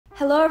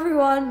Hello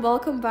everyone,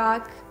 welcome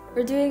back.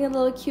 We're doing a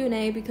little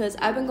Q&A because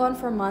I've been gone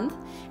for a month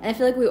and I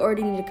feel like we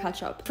already need to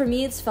catch up. For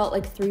me, it's felt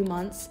like 3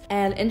 months,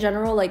 and in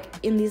general, like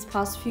in these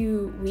past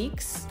few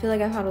weeks, I feel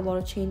like I've had a lot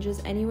of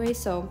changes anyway,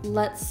 so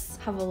let's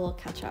have a little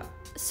catch up.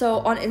 So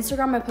on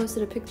Instagram, I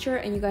posted a picture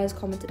and you guys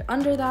commented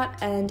under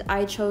that, and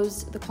I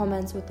chose the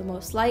comments with the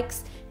most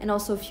likes and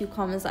also a few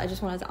comments that I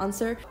just wanted to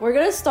answer. We're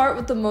gonna start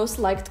with the most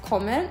liked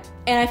comment,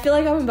 and I feel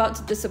like I'm about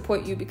to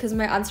disappoint you because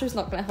my answer is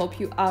not gonna help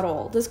you at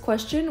all. This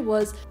question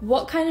was,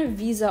 what kind of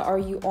visa are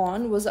you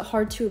on? Was it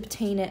hard to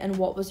obtain it, and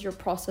what was your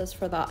process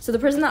for that? So the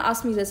person that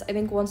asked me this, I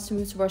think, wants to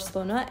move to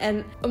Barcelona,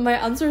 and my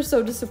answer is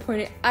so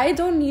disappointing. I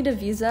don't need a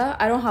visa.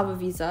 I don't have a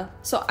visa,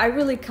 so I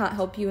really can't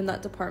help you in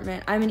that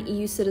department. I'm an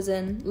EU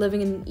citizen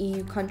living in an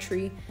EU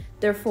country,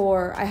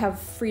 therefore I have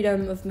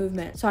freedom of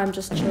movement, so I'm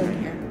just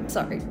chilling here.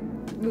 Sorry.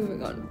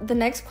 Moving on. The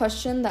next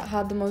question that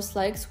had the most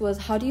likes was,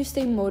 how do you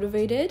stay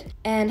motivated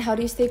and how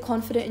do you stay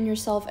confident in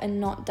yourself and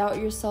not doubt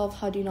yourself?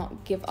 How do you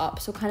not give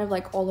up? So kind of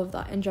like all of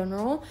that in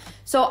general.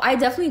 So I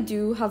definitely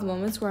do have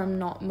moments where I'm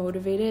not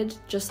motivated,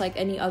 just like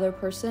any other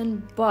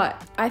person,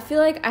 but I feel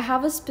like I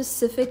have a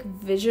specific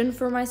vision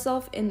for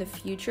myself in the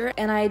future,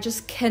 and I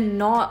just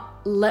cannot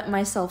let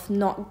myself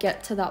not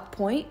get to that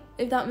point,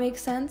 if that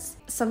makes sense.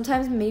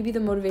 Sometimes maybe the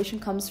motivation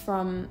comes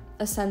from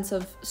a sense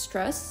of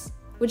stress,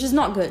 which is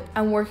not good.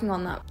 I'm working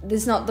on that.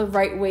 This is not the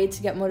right way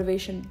to get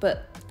motivation,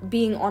 but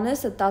being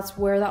honest that's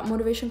where that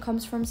motivation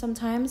comes from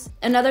sometimes.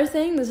 Another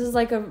thing, this is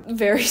like a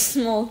very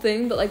small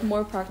thing, but like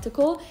more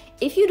practical.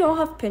 If you don't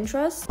have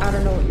Pinterest, I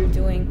don't know what you're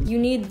doing. You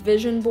need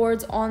vision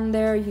boards on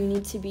there. You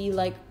need to be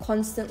like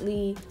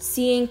constantly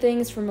seeing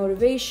things for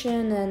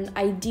motivation and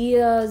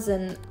ideas,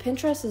 and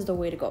Pinterest is the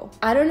way to go.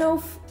 I don't know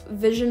if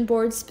vision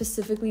boards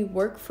specifically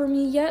work for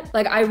me yet.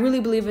 Like, I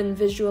really believe in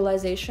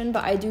visualization,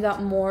 but I do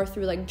that more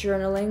through like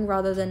journaling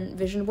rather than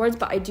vision boards.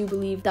 But I do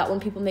believe that when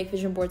people make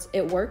vision boards,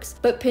 it works.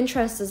 But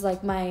Pinterest is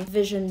like my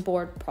vision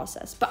board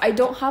process. But I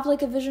don't have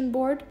like a vision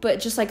board, but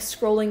just like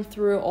scrolling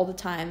through it all the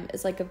time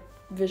is like a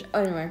vision.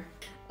 Anyway,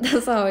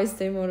 that's how I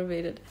stay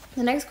motivated.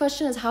 The next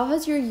question is, how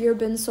has your year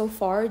been so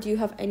far? Do you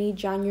have any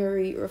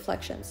January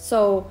reflections?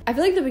 So I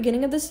feel like the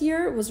beginning of this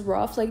year was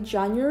rough. Like,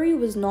 January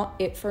was not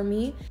it for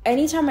me.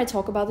 Anytime I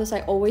talk about this, I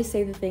always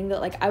say the thing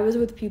that like I was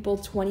with people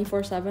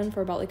 24/7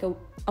 for about like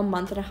a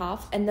month and a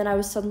half, and then I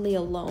was suddenly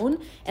alone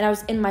and I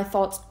was in my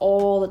thoughts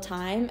all the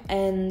time,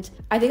 and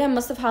I think I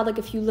must have had like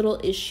a few little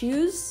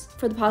issues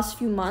for the past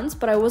few months,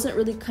 but I wasn't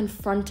really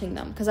confronting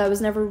them because I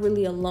was never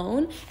really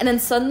alone. And then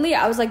suddenly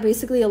I was like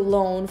basically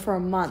alone for a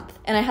month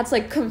and I had to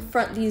like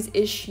confront these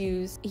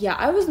issues. Yeah,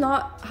 I was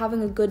not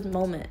having a good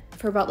moment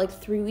for about like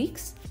 3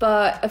 weeks.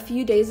 But a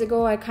few days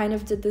ago, I kind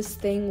of did this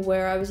thing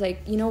where I was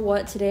like, you know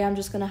what, today I'm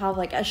just gonna have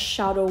like a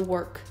shadow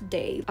work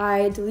day.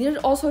 I deleted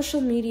all social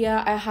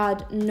media. I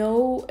had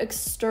no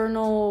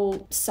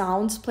external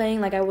sounds playing.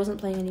 Like, I wasn't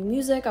playing any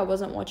music. I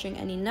wasn't watching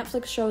any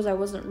Netflix shows. I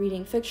wasn't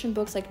reading fiction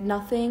books, like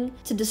nothing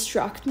to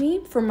distract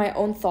me from my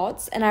own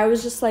thoughts. And I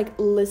was just like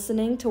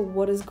listening to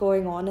what is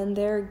going on in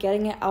there,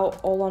 getting it out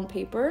all on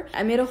paper.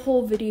 I made a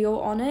whole video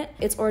on it.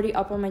 It's already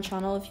up on my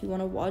channel if you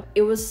want to watch.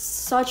 It was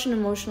such an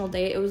emotional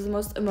day. It was the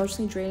most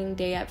emotionally draining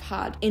day I've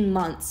had in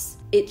months.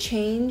 It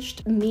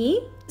changed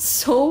me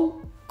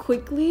so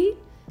quickly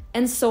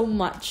and so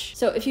much.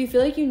 So if you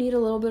feel like you need a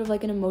little bit of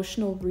like an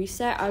emotional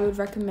reset, I would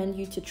recommend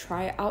you to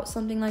try out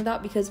something like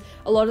that, because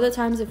a lot of the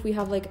times if we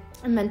have like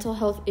a mental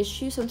health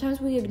issue,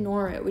 sometimes we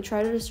ignore it. We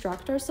try to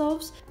distract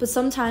ourselves, but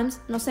sometimes,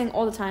 I'm not saying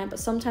all the time, but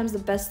sometimes the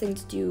best thing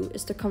to do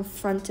is to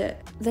confront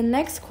it. The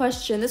next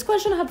question, this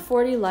question had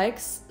 40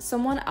 likes.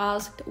 Someone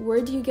asked, where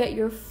do you get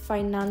your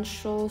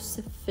financial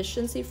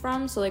sufficiency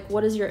from? So like,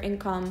 what is your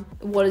income?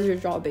 What is your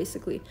job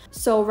basically?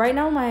 So right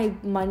now my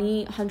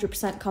money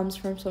 100% comes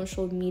from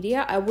social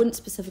media. I wouldn't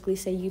specifically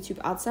say YouTube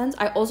AdSense.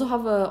 I also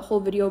have a whole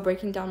video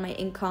breaking down my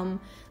income,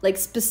 like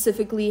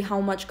specifically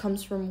how much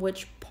comes from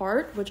which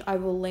part, which I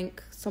will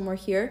link somewhere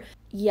here.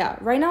 Yeah,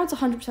 right now it's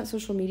 100%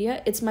 social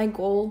media. It's my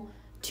goal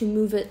to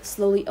move it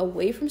slowly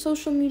away from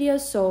social media,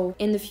 so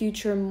in the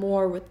future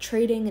more with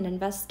trading and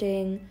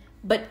investing.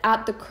 But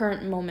at the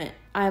current moment,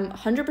 I'm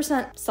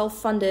 100%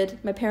 self-funded.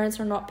 My parents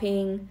are not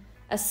paying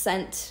a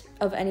cent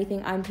of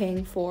anything I'm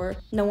paying for.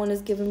 No one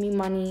is giving me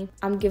money.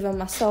 I'm giving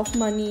myself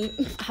money.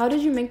 How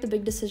did you make the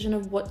big decision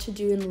of what to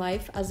do in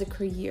life as a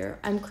career?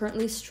 I'm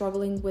currently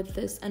struggling with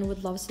this and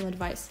would love some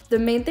advice. The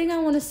main thing I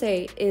want to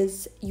say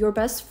is your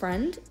best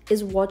friend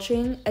is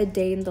watching a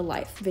day in the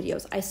life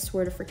videos. I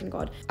swear to freaking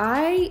God.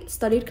 I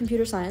studied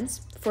computer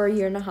science for a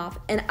year and a half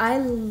and I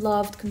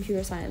loved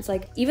computer science.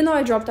 Like, even though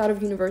I dropped out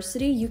of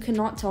university, you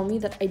cannot tell me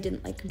that I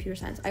didn't like computer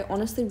science. I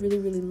honestly really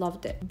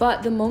loved it.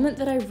 But the moment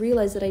that I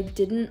realized that I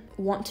didn't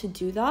want to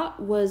do that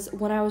was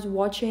when I was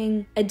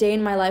watching A Day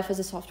in My Life as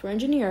a Software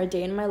Engineer, A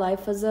Day in My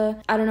Life as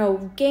a, I don't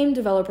know, game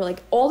developer,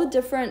 like all the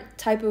different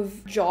type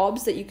of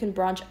jobs that you can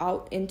branch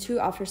out into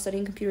after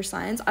studying computer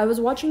science. I was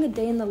watching A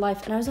Day in the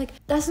Life and I was like,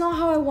 that's not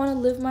how I want to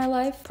live my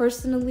life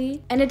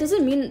personally. And it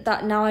doesn't mean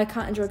that now I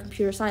can't enjoy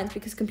computer science,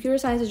 because computer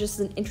science is just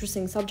an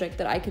interesting subject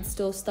that I could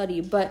still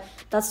study, but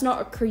that's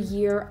not a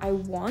career I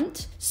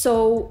want.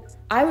 So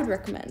I would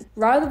recommend,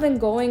 rather than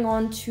going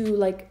on to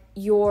like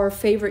your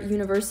favorite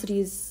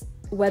university's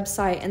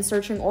website and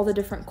searching all the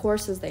different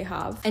courses they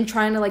have and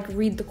trying to like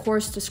read the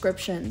course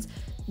descriptions,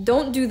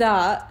 don't do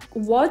that.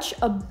 Watch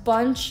a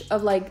bunch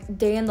of like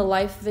day in the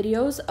life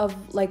videos of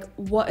like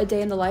what a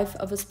day in the life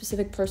of a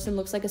specific person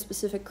looks like, a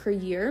specific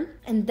career,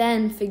 and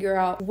then figure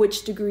out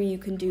which degree you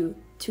can do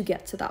to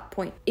get to that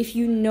point. If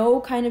you know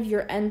kind of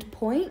your end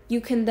point, you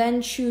can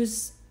then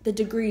choose the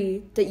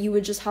degree that you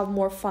would just have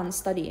more fun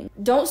studying.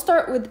 Don't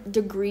start with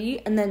degree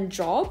and then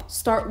job.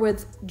 Start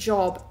with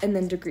job and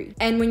then degree.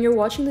 And when you're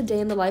watching the day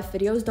in the life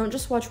videos, don't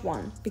just watch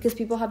one, because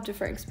people have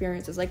different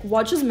experiences. Like,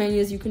 watch as many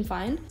as you can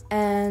find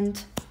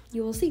and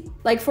you will see.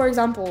 Like, for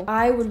example,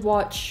 I would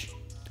watch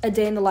A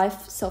Day in the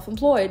Life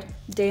self-employed,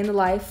 Day in the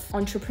Life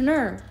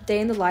entrepreneur,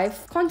 Day in the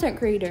Life content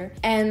creator,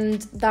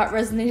 and that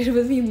resonated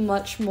with me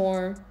much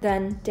more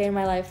than Day in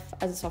My Life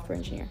as a software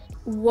engineer.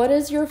 What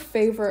is your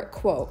favorite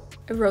quote?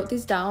 I wrote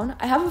these down.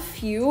 I have a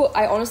few.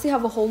 I honestly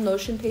have a whole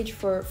Notion page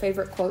for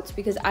favorite quotes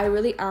because I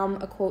really am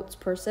a quotes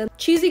person.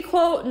 Cheesy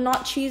quote,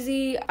 not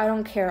cheesy, I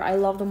don't care. I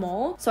love them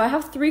all. So I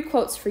have 3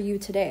 quotes for you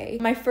today.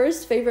 My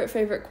first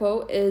favorite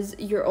quote is,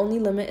 "Your only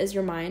limit is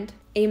your mind."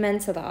 Amen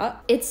to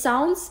that. It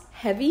sounds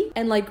heavy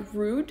and like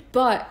rude,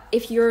 but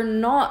if you're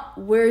not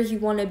where you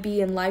want to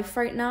be in life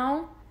right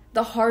now,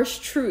 the harsh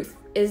truth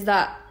is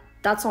that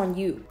that's on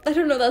you. I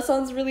don't know, that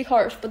sounds really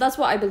harsh, but that's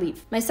what I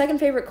believe. My second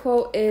favorite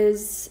quote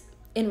is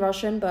in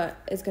Russian, but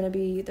there's gonna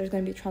be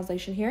a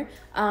translation here.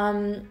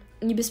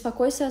 Не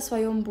беспокойся о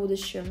своем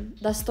будущем.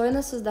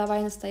 Достойно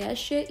создавай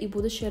настоящее, и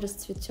будущее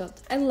расцветет.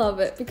 I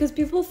love it because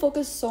people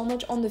focus so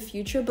much on the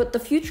future, but the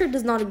future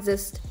does not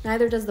exist.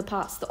 Neither does the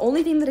past. The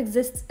only thing that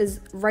exists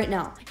is right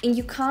now. And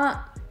you can't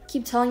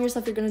keep telling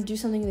yourself you're gonna do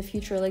something in the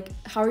future. Like,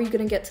 how are you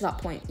gonna get to that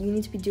point? You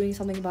need to be doing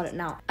something about it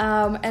now.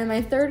 And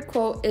my third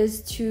quote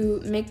is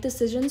to make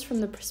decisions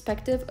from the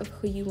perspective of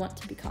who you want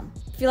to become.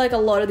 I feel like a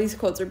lot of these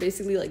quotes are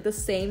basically like the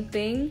same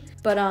thing,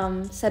 but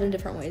said in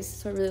different ways.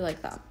 So I really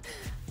like that.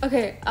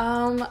 Okay,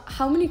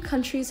 how many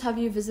countries have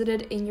you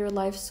visited in your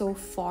life so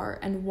far,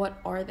 and what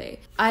are they?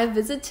 I've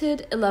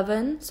visited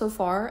 11 so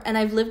far, and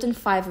I've lived in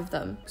 5 of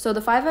them. So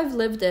the 5 I've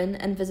lived in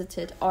and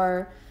visited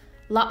are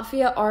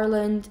Latvia,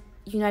 Ireland,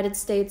 United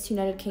States,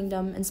 United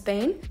Kingdom, and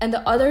Spain. And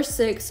the other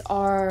 6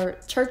 are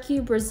Turkey,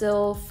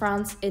 Brazil,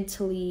 France,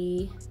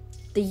 Italy,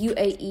 the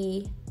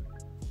UAE,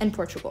 and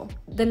Portugal.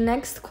 The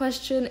next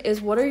question is,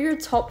 what are your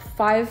top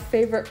 5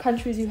 favorite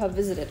countries you have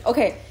visited?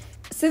 Okay,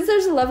 since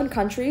there's 11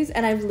 countries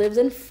and I've lived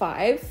in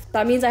 5,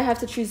 that means I have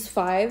to choose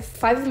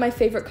 5 of my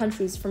favorite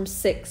countries from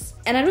 6.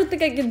 And I don't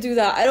think I can do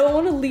that. I don't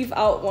want to leave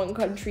out one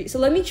country. So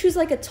let me choose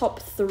like a top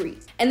 3.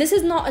 And this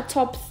is not a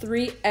top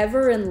 3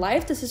 ever in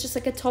life. This is just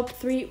like a top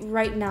 3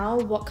 right now,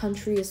 what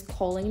country is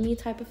calling me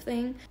type of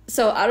thing.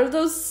 So out of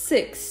those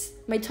 6,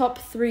 my top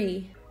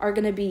 3 are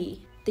gonna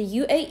be the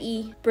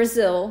UAE,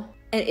 Brazil,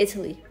 and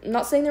Italy. I'm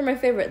not saying they're my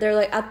favorite. They're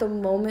like, at the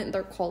moment,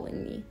 they're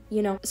calling me,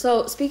 you know?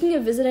 So speaking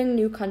of visiting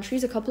new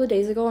countries, a couple of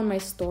days ago on my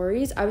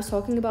stories, I was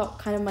talking about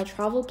kind of my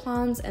travel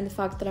plans and the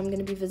fact that I'm going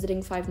to be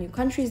visiting 5 new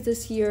countries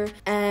this year.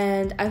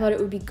 And I thought it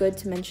would be good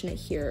to mention it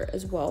here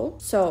as well.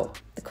 So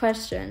the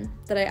question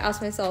that I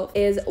asked myself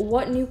is,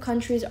 what new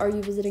countries are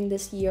you visiting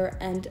this year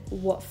and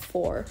what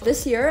for?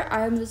 This year,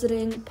 I'm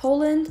visiting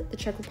Poland, the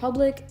Czech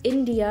Republic,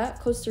 India,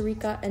 Costa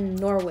Rica, and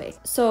Norway.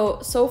 So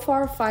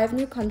far 5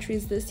 new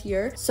countries this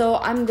year. So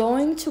I'm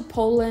going to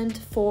Poland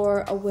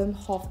for a Wim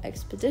Hof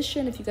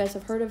expedition. If you guys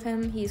have heard of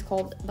him, he's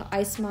called the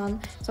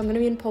Iceman. So I'm going to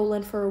be in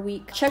Poland for a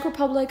week. Czech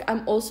Republic,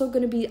 I'm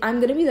going to be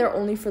there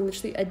only for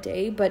literally a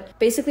day. But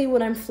basically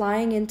when I'm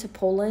flying into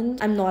Poland,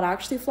 I'm not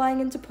actually flying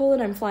into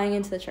Poland. I'm flying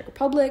into the Czech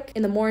Republic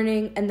in the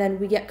morning, and then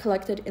we get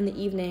collected in the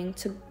evening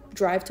to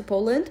drive to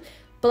Poland.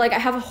 But like, I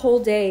have a whole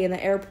day in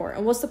the airport.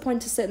 And what's the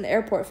point to sit in the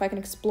airport if I can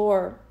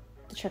explore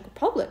the Czech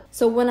Republic?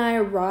 So when I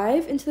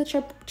arrive into the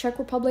Czech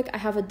Republic, I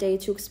have a day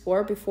to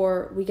explore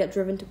before we get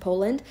driven to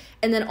Poland.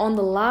 And then on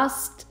the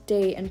last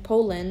day in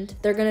Poland,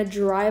 they're gonna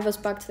drive us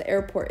back to the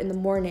airport in the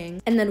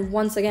morning. And then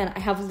once again, I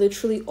have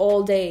literally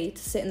all day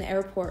to sit in the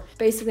airport.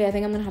 Basically, I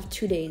think I'm gonna have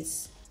 2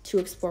 days to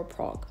explore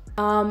Prague.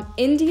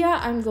 India,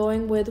 I'm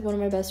going with one of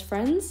my best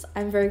friends.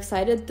 I'm very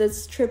excited.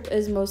 This trip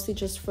is mostly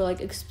just for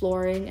like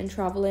exploring and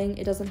traveling.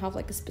 It doesn't have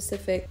like a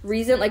specific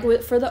reason. Like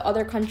for the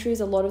other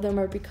countries, a lot of them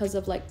are because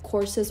of like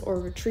courses or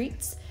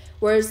retreats.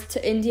 Whereas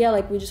to India,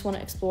 like we just want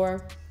to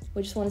explore.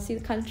 We just want to see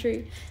the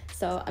country.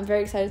 So I'm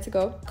very excited to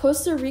go.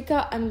 Costa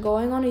Rica, I'm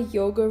going on a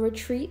yoga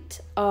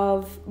retreat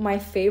of my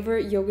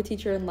favorite yoga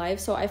teacher in life.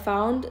 So I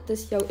found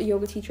this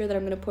yoga teacher that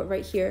I'm going to put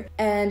right here.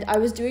 And I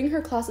was doing her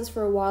classes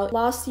for a while.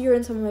 Last year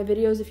in some of my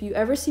videos, if you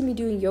ever see me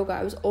doing yoga,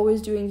 I was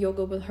always doing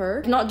yoga with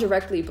her. Not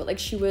directly, but like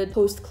she would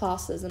post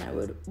classes and I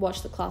would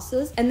watch the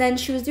classes. And then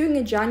she was doing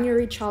a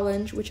January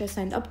challenge, which I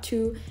signed up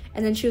to.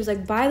 And then she was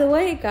like, by the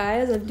way,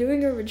 guys, I'm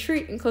doing a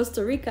retreat in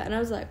Costa Rica. And I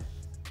was like,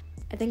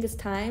 I think it's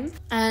time.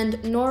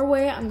 And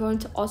Norway, I'm going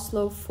to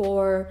Oslo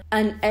for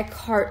an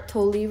Eckhart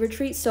Tolle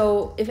retreat.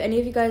 So if any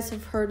of you guys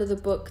have heard of the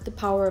book The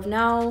Power of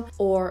Now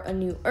or A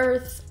New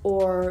Earth,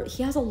 or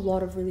he has a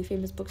lot of really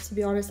famous books, to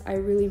be honest. I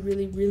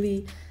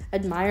really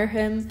admire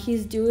him.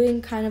 He's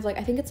doing kind of like,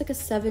 I think it's like a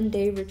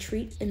 7-day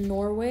retreat in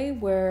Norway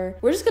where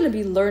we're just gonna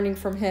be learning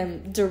from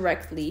him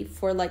directly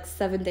for like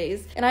 7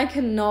 days. And I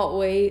cannot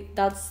wait.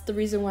 That's the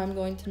reason why I'm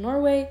going to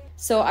Norway.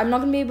 So I'm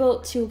not gonna be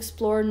able to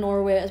explore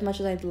Norway as much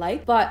as I'd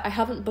like, but I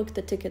haven't booked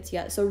the tickets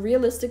yet. So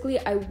realistically,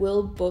 I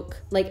will book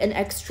like an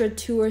extra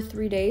 2 or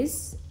 3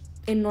 days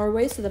in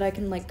Norway so that I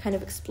can like kind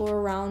of explore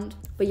around.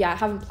 But yeah, I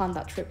haven't planned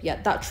that trip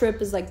yet. That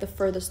trip is like the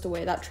furthest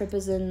away. That trip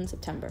is in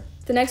September.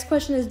 The next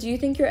question is, do you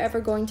think you're ever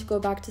going to go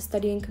back to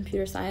studying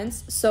computer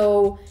science?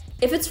 So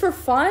if it's for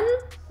fun,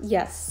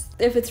 yes.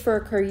 If it's for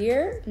a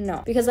career,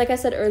 no. Because like I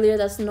said earlier,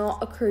 that's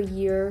not a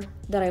career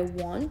that I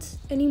want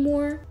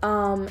anymore.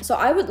 So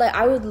I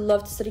would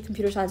love to study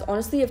computer science.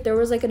 Honestly, if there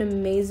was like an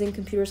amazing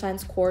computer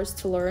science course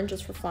to learn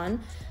just for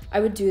fun, I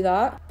would do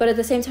that. But at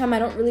the same time, I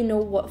don't really know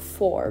what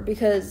for,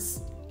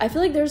 because I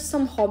feel like there's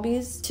some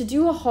hobbies. To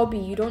do a hobby,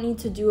 you don't need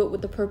to do it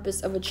with the purpose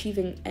of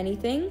achieving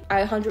anything.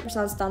 I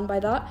 100% stand by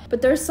that.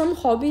 But there's some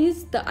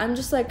hobbies that I'm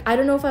just like, I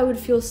don't know if I would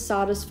feel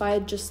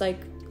satisfied just like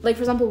for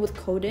example with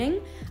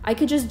coding. I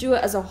could just do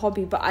it as a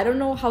hobby, but I don't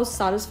know how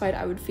satisfied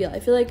I would feel. I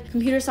feel like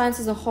computer science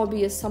as a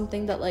hobby is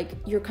something that like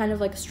you're kind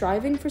of like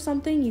striving for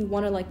something. You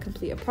want to like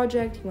complete a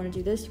project, you want to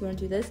do this, you want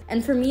to do this.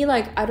 And for me,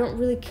 like I don't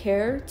really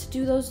care to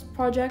do those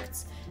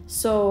projects.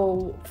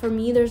 So for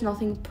me, there's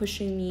nothing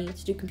pushing me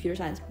to do computer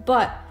science.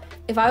 But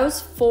if I was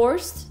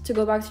forced to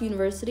go back to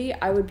university,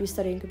 I would be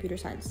studying computer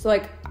science. So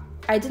like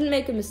I didn't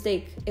make a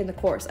mistake in the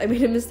course. I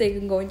made a mistake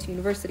in going to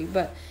university,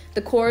 but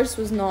the course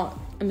was not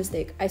a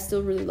mistake. I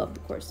still really love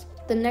the course.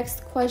 The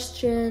next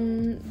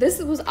question,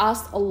 this was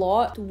asked a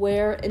lot,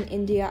 where in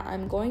India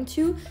I'm going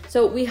to.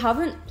 So we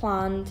haven't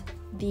planned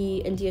the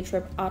India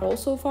trip at all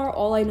so far.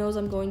 All I know is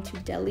I'm going to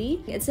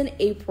Delhi. It's in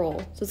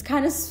April, so it's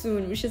kind of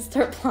soon. We should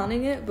start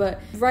planning it,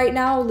 but right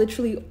now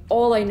literally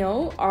all I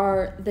know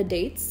are the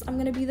dates I'm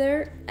gonna be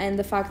there and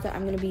the fact that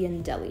I'm gonna be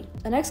in Delhi.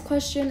 The next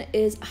question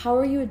is, how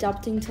are you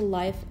adapting to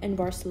life in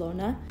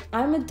Barcelona?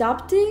 I'm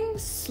adapting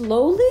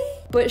slowly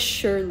but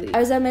surely.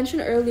 As I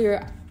mentioned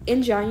earlier,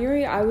 in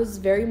January, I was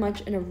very much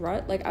in a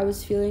rut. Like I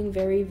was feeling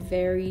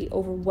very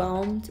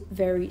overwhelmed,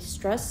 very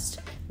stressed,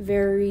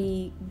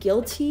 very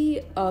guilty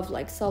of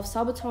like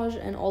self-sabotage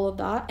and all of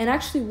that. And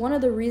actually one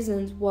of the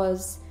reasons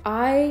was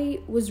I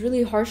was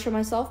really harsh on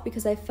myself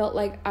because I felt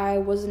like I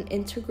wasn't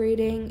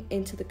integrating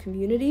into the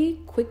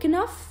community quick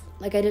enough.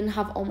 Like I didn't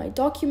have all my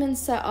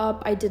documents set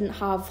up. I didn't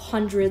have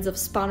hundreds of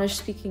Spanish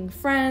speaking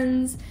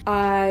friends.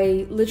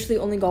 I literally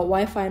only got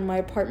Wi-Fi in my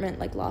apartment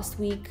like last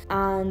week.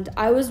 And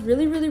I was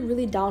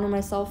really down on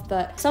myself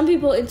that some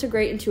people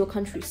integrate into a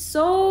country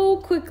so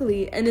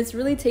quickly and it's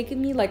really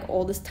taken me like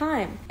all this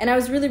time. And I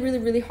was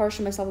really harsh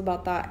on myself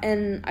about that.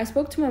 And I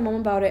spoke to my mom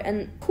about it,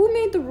 and who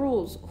made the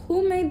rules?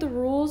 Who made the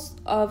rules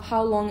of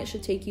how long it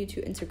should take you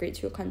to integrate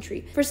to a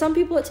country? For some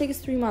people it takes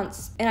 3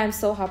 months and I'm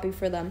so happy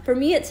for them. For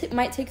me it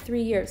might take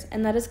 3 years.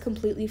 And that is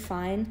completely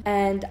fine.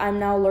 And I'm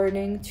now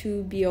learning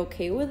to be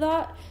okay with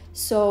that.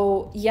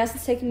 So yes,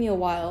 it's taken me a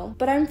while,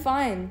 but I'm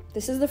fine.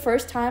 This is the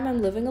first time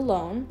I'm living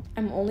alone.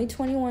 I'm only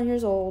 21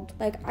 years old.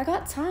 Like I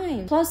got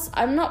time. Plus,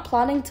 I'm not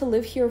planning to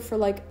live here for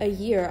like a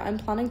year. I'm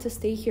planning to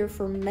stay here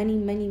for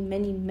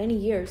many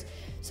years.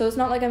 So it's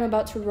not like I'm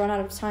about to run out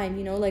of time,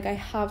 you know, like I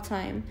have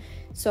time.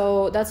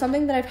 So that's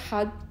something that I've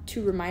had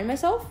to remind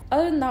myself.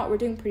 Other than that, we're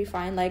doing pretty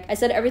fine. Like I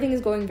said, everything is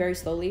going very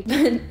slowly,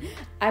 but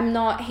I'm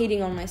not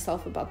hating on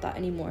myself about that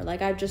anymore.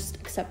 Like I've just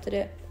accepted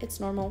it. It's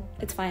normal.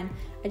 It's fine.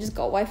 I just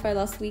got Wi-Fi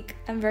last week.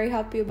 I'm very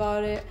happy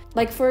about it.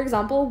 Like for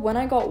example, when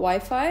I got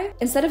Wi-Fi,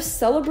 instead of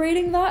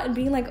celebrating that and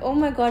being like, oh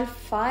my god,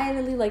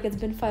 finally, like it's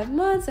been 5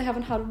 months, I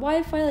haven't had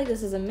Wi-Fi, like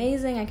this is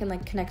amazing, I can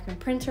like connect my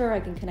printer,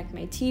 I can connect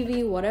my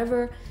TV,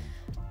 whatever.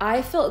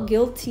 I felt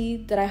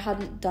guilty that I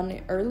hadn't done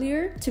it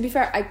earlier. To be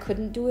fair, I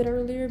couldn't do it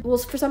earlier. Well,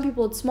 for some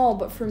people it's small,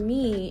 but for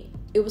me,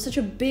 it was such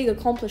a big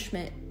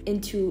accomplishment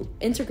into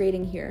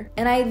integrating here.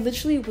 And I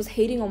literally was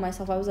hating on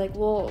myself. I was like,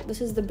 well,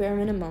 this is the bare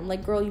minimum.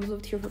 Like, girl, you've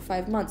lived here for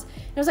 5 months.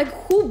 And I was like,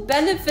 who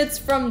benefits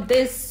from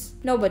this?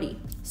 Nobody.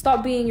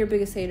 Stop being your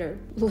biggest hater.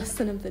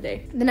 Lesson of the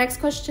day. The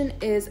next question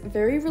is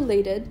very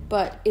related,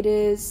 but it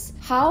is,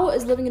 how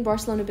is living in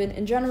Barcelona been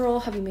in general?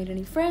 Have you made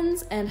any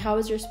friends? And how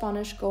is your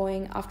Spanish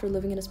going after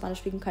living in a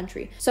Spanish-speaking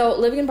country? So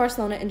living in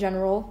Barcelona in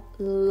general,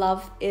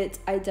 love it.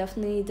 I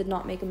definitely did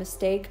not make a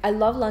mistake. I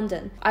love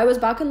London. I was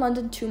back in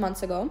London 2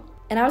 months ago.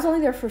 and I was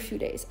only there for a few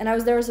days, and I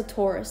was there as a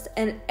tourist,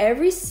 and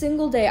every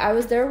single day I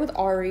was there with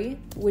Ari,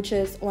 which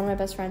is one of my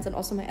best friends and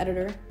also my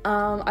editor.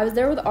 I was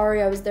there with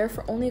Ari. I was there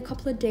for only a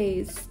couple of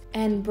days,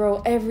 and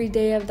bro, every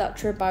day of that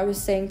trip I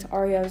was saying to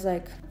Ari, I was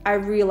like, I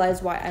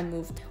realized why I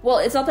moved. Well,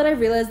 it's not that I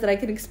realized that I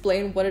can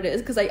explain what it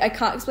is, because I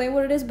can't explain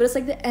what it is, but it's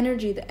like the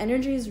energy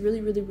is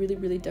really, really, really,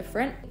 really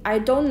different. I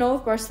don't know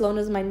if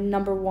Barcelona is my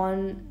number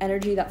one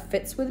energy that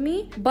fits with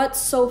me, but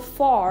so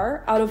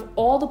far, out of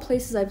all the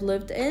places I've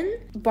lived in,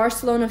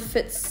 Barcelona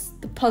fits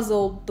the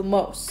puzzle the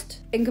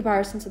most in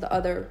comparison to the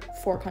other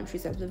 4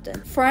 countries I've lived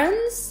in.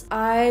 Friends,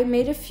 I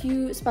made a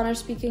few Spanish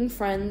speaking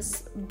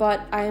friends,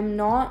 but I am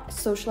not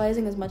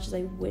socializing as much as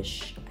I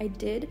wish I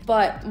did.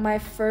 But my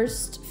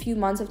first few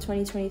months of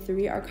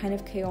 2023 are kind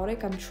of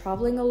chaotic. I'm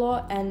traveling a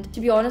lot, and to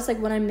be honest, like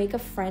when I make a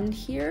friend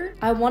here,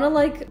 I want to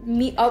like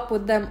meet up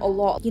with them a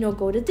lot, you know,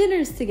 go to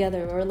dinners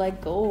together, or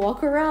like go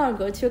walk around,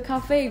 go to a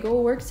cafe, go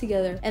work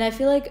together. And I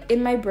feel like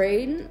in my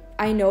brain,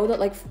 I know that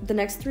like the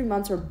next 3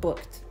 months are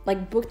booked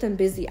and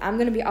busy. I'm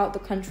gonna be out the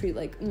country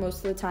like most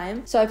of the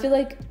time. So I feel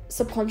like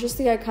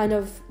subconsciously I kind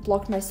of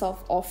blocked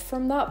myself off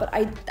from that, but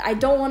I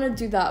don't want to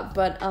do that.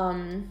 But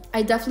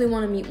I definitely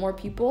want to meet more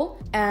people,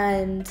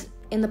 and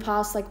in the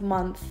past like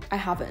month I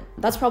haven't.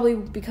 That's probably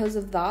because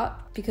of that,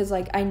 because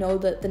like I know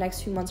that the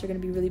next few months are gonna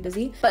be really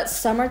busy. But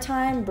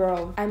summertime,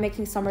 bro, I'm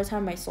making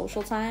summertime my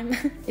social time.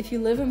 If you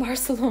live in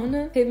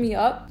Barcelona, hit me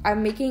up.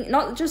 I'm making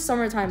not just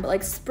summertime, but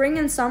like spring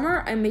and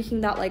summer, I'm making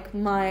that like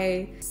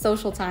my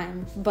social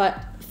time.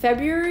 But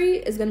February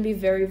is gonna be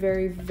very,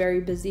 very,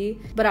 very busy.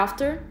 But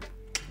after,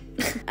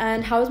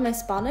 and how is my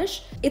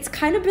Spanish? It's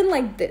kind of been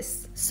like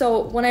this.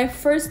 So when I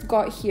first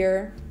got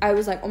here, I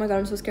was like, oh my god,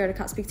 I'm so scared, I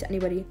can't speak to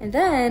anybody. And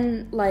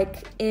then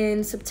like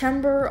in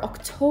September,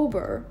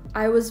 October,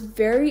 I was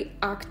very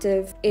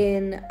active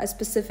in a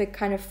specific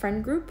kind of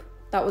friend group.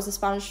 That was a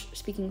Spanish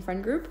speaking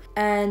friend group,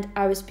 and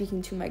I was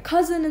speaking to my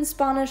cousin in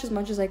Spanish as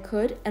much as I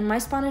could, and my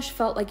Spanish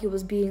felt like it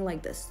was being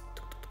like this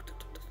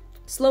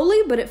slowly,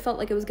 but it felt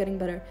like it was getting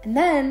better. And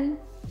then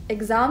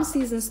exam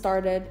season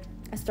started.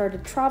 I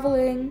started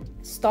traveling,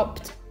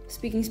 stopped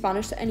speaking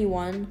Spanish to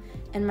anyone,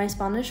 and my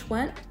Spanish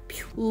went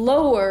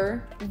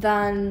lower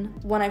than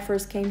when I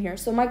first came here.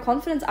 So my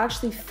confidence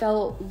actually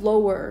fell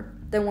lower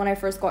than when I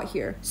first got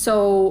here.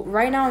 So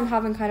right now I'm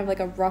having kind of like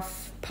a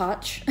rough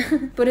patch,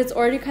 but it's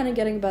already kind of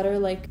getting better.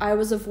 Like I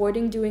was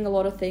avoiding doing a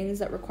lot of things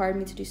that required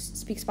me to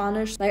speak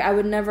Spanish. Like I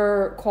would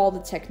never call the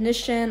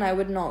technician. I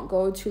would not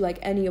go to like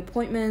any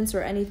appointments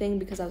or anything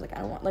because I was like, I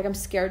don't want, like I'm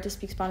scared to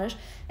speak Spanish.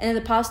 And in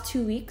the past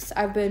 2 weeks,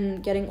 I've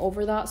been getting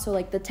over that. So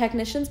like the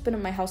technician's been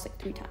at my house like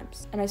 3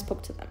 times and I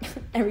spoke to them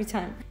every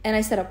time. And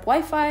I set up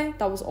Wi-Fi,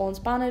 that was all in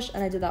Spanish,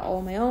 and I did that all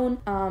on my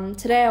own.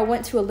 Today I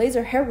went to a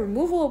laser hair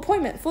removal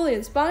appointment fully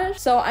in Spanish.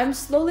 So I'm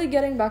slowly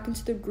getting back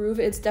into the groove.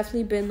 It's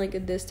definitely been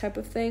like this type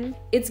of thing.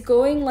 It's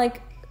going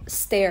like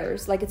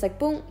stairs, like it's like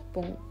boom,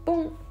 boom,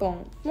 boom,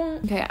 boom, boom.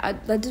 Okay,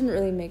 that didn't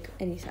really make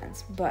any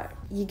sense, but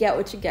you get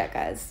what you get,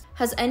 guys.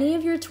 Has any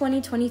of your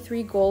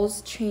 2023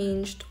 goals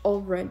changed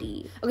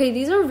already? Okay,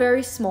 these are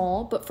very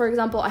small, but for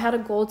example, I had a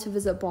goal to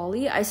visit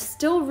Bali. I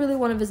still really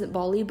want to visit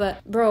Bali,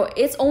 but bro,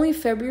 it's only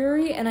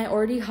February and I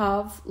already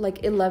have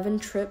like 11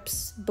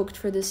 trips booked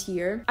for this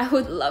year. I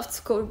would love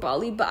to go to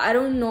Bali, but I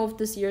don't know if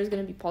this year is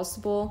going to be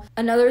possible.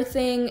 Another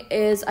thing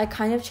is I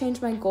kind of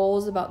changed my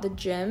goals about the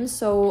gym.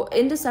 So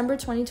in December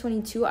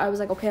 2022, I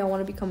was like, okay, I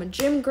want to become a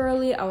gym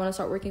girly. I want to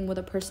start working with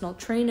a personal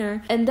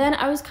trainer. And then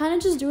I was kind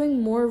of just doing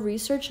more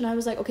research and I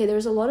was like, okay,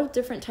 there's a lot of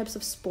different types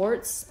of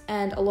sports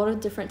and a lot of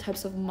different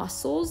types of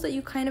muscles that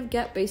you kind of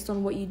get based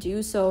on what you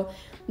do. So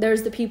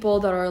there's the people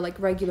that are like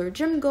regular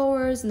gym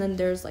goers, and then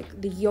there's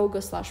like the yoga /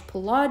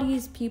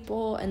 Pilates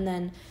people, and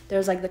then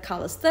there's like the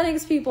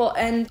calisthenics people,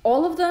 and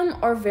all of them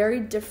are very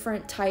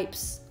different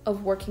types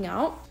of working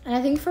out. And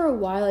I think for a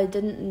while I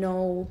didn't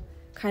know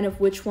kind of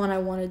which one I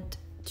wanted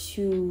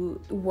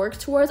to work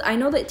towards. I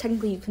know that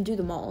technically you can do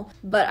them all,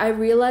 but I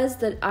realized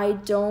that I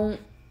don't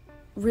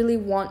really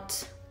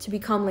want to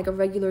become like a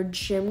regular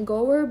gym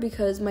goer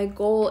because my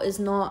goal is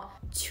not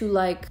to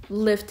like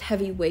lift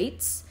heavy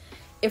weights.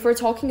 If we're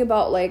talking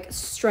about like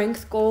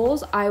strength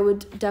goals, I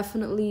would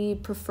definitely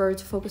prefer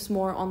to focus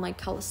more on like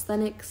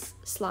calisthenics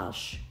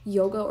 /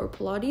 yoga or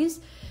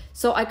Pilates.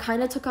 So I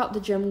kind of took out the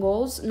gym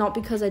goals, not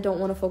because I don't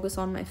want to focus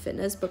on my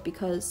fitness, but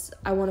because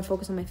I want to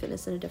focus on my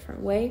fitness in a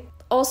different way.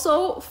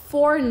 Also,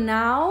 for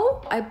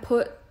now, I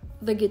put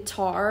the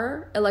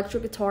guitar,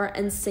 electric guitar,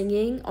 and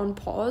singing on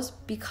pause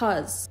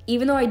because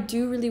even though I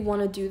do really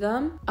want to do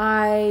them,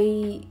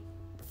 I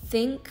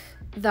think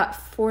that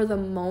for the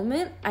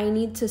moment I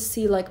need to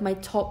see like my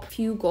top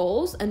few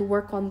goals and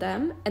work on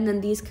them, and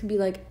then these can be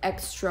like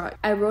extra.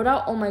 I wrote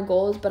out all my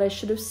goals, but I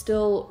should have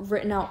still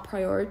written out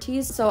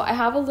priorities. So I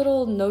have a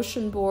little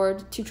Notion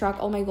board to track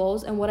all my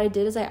goals, and what I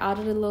did is I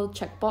added a little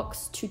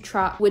checkbox to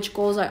track which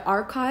goals I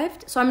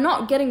archived. So I'm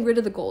not getting rid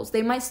of the goals,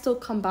 they might still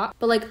come back,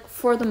 but like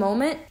for the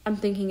moment I'm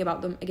thinking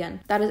about them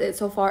again. That is it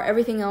so far.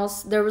 Everything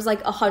else, there was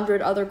like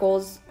 100 other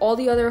goals, all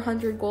the other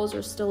 100 goals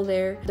are still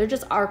there, they're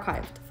just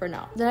archived for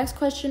now. The next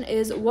question is,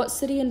 is, what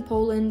city in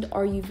Poland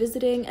are you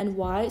visiting and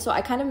why? So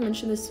I kind of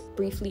mentioned this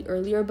briefly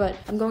earlier, but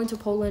I'm going to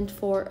Poland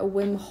for a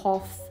Wim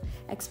Hof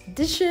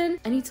expedition.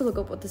 I need to look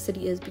up what the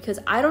city is because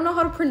I don't know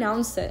how to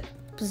pronounce it.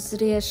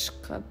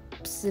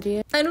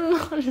 I don't know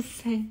how to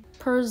say.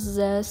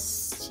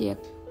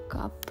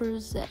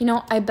 You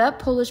know, I bet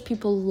Polish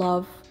people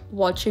love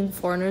watching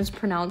foreigners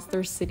pronounce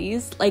their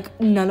cities. Like,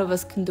 none of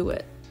us can do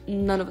it.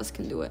 None of us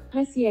can do it.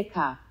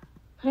 Presieka.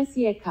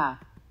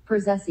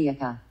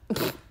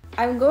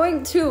 I'm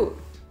going to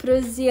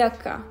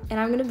Presieka, and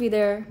I'm gonna be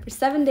there for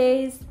 7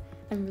 days.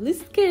 I'm really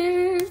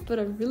scared, but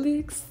I'm really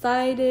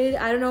excited.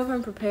 I don't know if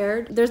I'm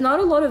prepared. There's not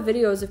a lot of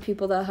videos of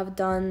people that have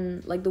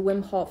done like the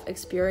Wim Hof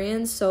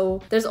experience,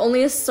 so there's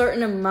only a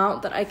certain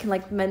amount that I can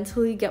like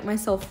mentally get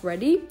myself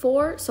ready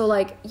for. So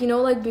like, you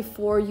know, like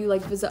before you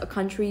like visit a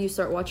country, you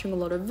start watching a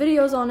lot of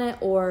videos on it,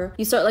 or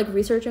you start like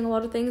researching a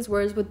lot of things.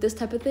 Whereas with this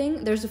type of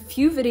thing, there's a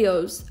few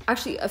videos,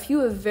 actually a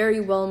few of very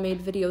well made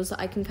videos that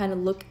I can kind of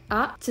look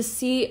at to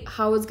see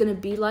how it's gonna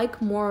be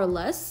like, more or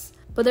less.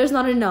 But there's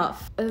not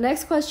enough. The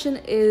next question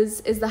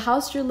is the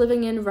house you're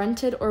living in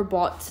rented or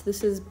bought?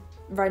 This is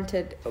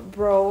rented.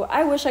 Bro,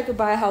 I wish I could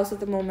buy a house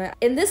at the moment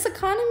in this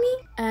economy.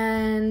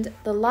 And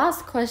the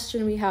last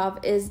question we have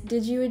is,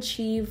 did you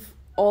achieve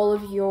all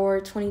of your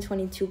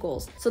 2022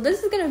 goals? So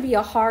this is gonna be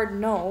a hard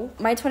no.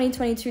 My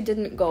 2022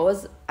 didn't go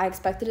as I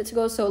expected it to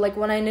go. So like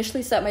when I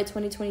initially set my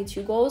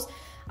 2022 goals,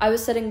 I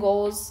was setting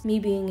goals, me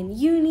being in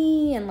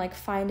uni and like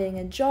finding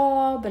a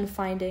job and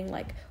finding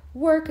like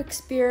work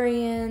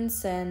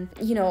experience and,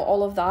 you know,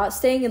 all of that,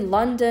 staying in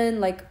London,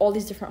 like all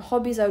these different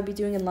hobbies I would be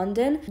doing in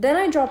London. Then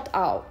I dropped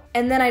out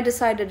and then I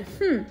decided,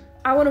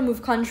 I want to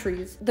move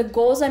countries. The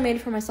goals I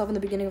made for myself in the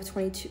beginning of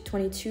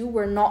 2022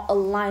 were not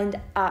aligned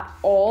at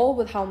all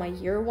with how my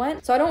year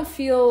went. So I don't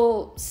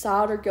feel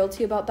sad or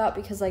guilty about that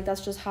because like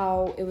that's just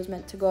how it was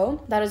meant to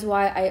go. That is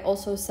why I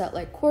also set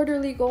like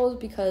quarterly goals,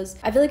 because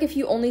I feel like if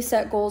you only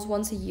set goals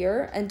once a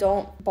year and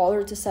don't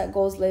bother to set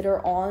goals later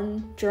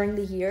on during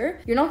the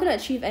year, you're not going to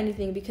achieve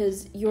anything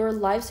because your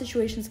life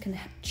situations can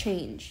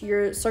change.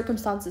 Your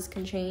circumstances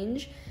can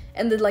change.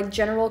 And the like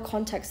general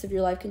context of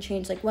your life can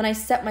change. Like when I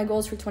set my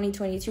goals for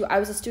 2022, I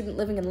was a student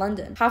living in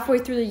London. Halfway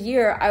through the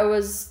year, I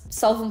was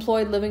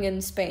self-employed living in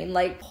Spain.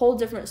 Like whole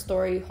different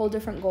story, whole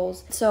different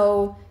goals.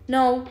 So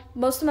no,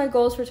 most of my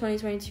goals for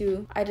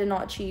 2022, I did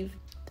not achieve.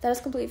 But that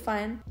is completely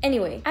fine.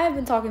 Anyway, I have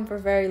been talking for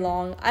very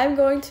long. I'm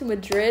going to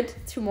Madrid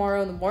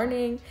tomorrow in the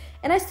morning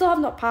and I still have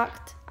not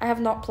packed. I have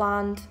not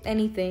planned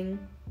anything.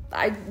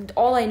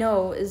 All I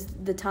know is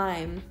the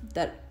time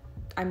that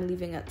I'm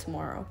leaving at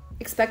tomorrow.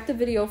 Expect a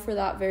video for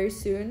that very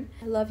soon.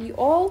 I love you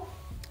all.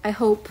 I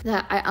hope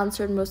that I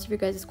answered most of your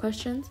guys'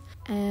 questions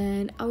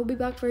and I will be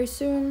back very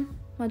soon.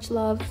 Much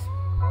love.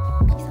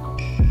 Peace out.